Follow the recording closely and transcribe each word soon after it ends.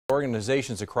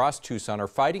Organizations across Tucson are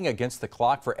fighting against the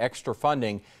clock for extra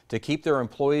funding to keep their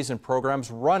employees and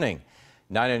programs running.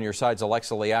 9 on Your Side's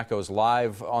Alexa Liaco is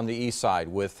live on the east side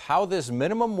with how this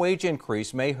minimum wage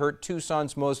increase may hurt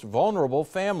Tucson's most vulnerable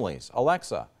families.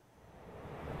 Alexa.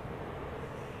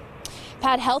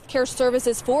 Pat, healthcare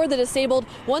services for the disabled,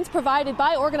 once provided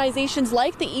by organizations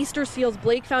like the Easter Seals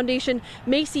Blake Foundation,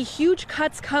 may see huge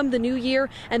cuts come the new year,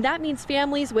 and that means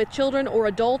families with children or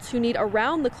adults who need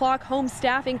around-the-clock home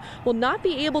staffing will not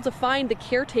be able to find the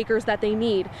caretakers that they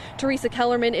need. Teresa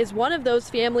Kellerman is one of those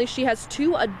families. She has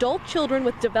 2 adult children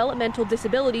with developmental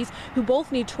disabilities who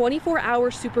both need 24-hour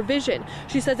supervision.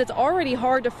 She says it's already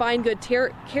hard to find good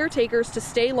caretakers to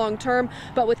stay long-term,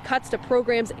 but with cuts to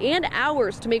programs and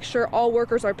hours to make sure all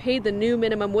workers are paid the new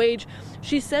minimum wage,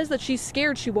 she says that she's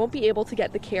scared she won't be able to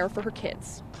get the care for her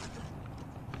kids.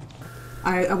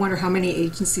 I wonder how many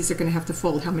agencies are going to have to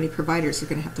fold, how many providers are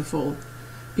going to have to fold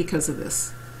because of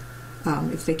this,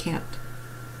 if they can't.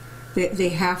 They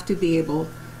have to be able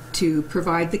to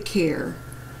provide the care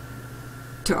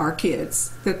to our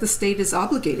kids that the state is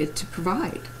obligated to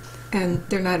provide, and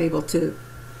they're not able to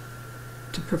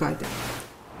provide that.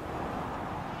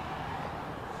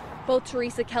 Both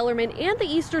Teresa Kellerman and the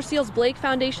Easter Seals Blake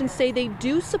Foundation say they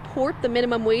do support the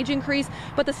minimum wage increase,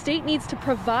 but the state needs to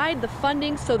provide the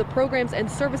funding so the programs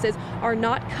and services are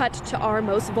not cut to our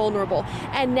most vulnerable.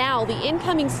 And now the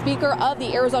incoming Speaker of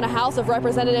the Arizona House of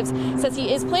Representatives says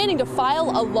he is planning to file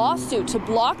a lawsuit to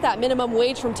block that minimum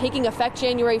wage from taking effect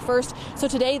January 1st. So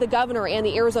today the governor and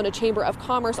the Arizona Chamber of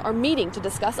Commerce are meeting to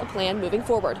discuss a plan moving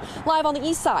forward. Live on the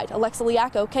east side, Alexa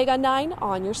Liaco, KGUN-9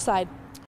 on your side.